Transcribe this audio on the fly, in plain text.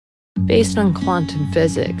Based on quantum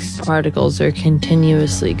physics, particles are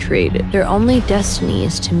continuously created. Their only destiny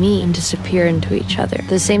is to meet and disappear into each other.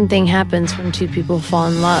 The same thing happens when two people fall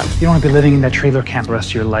in love. You don't want to be living in that trailer camp the rest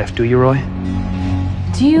of your life, do you, Roy?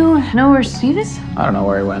 Do you know where Steve is? I don't know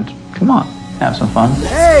where he went. Come on, have some fun.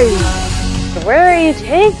 Hey! Where are you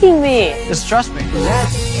taking me? Just trust me.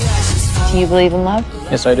 Do you believe in love?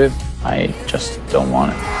 Yes, I do. I just don't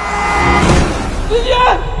want it.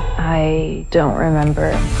 I don't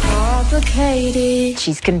remember.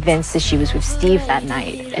 She's convinced that she was with Steve that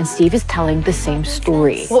night, and Steve is telling the same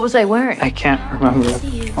story. What was I wearing? I can't remember.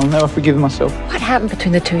 I'll never forgive myself. What happened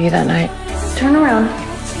between the two of you that night? Turn around.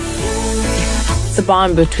 The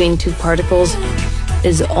bond between two particles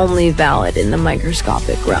is only valid in the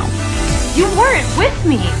microscopic realm. You weren't with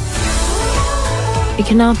me! It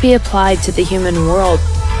cannot be applied to the human world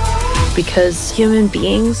because human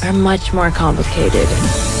beings are much more complicated.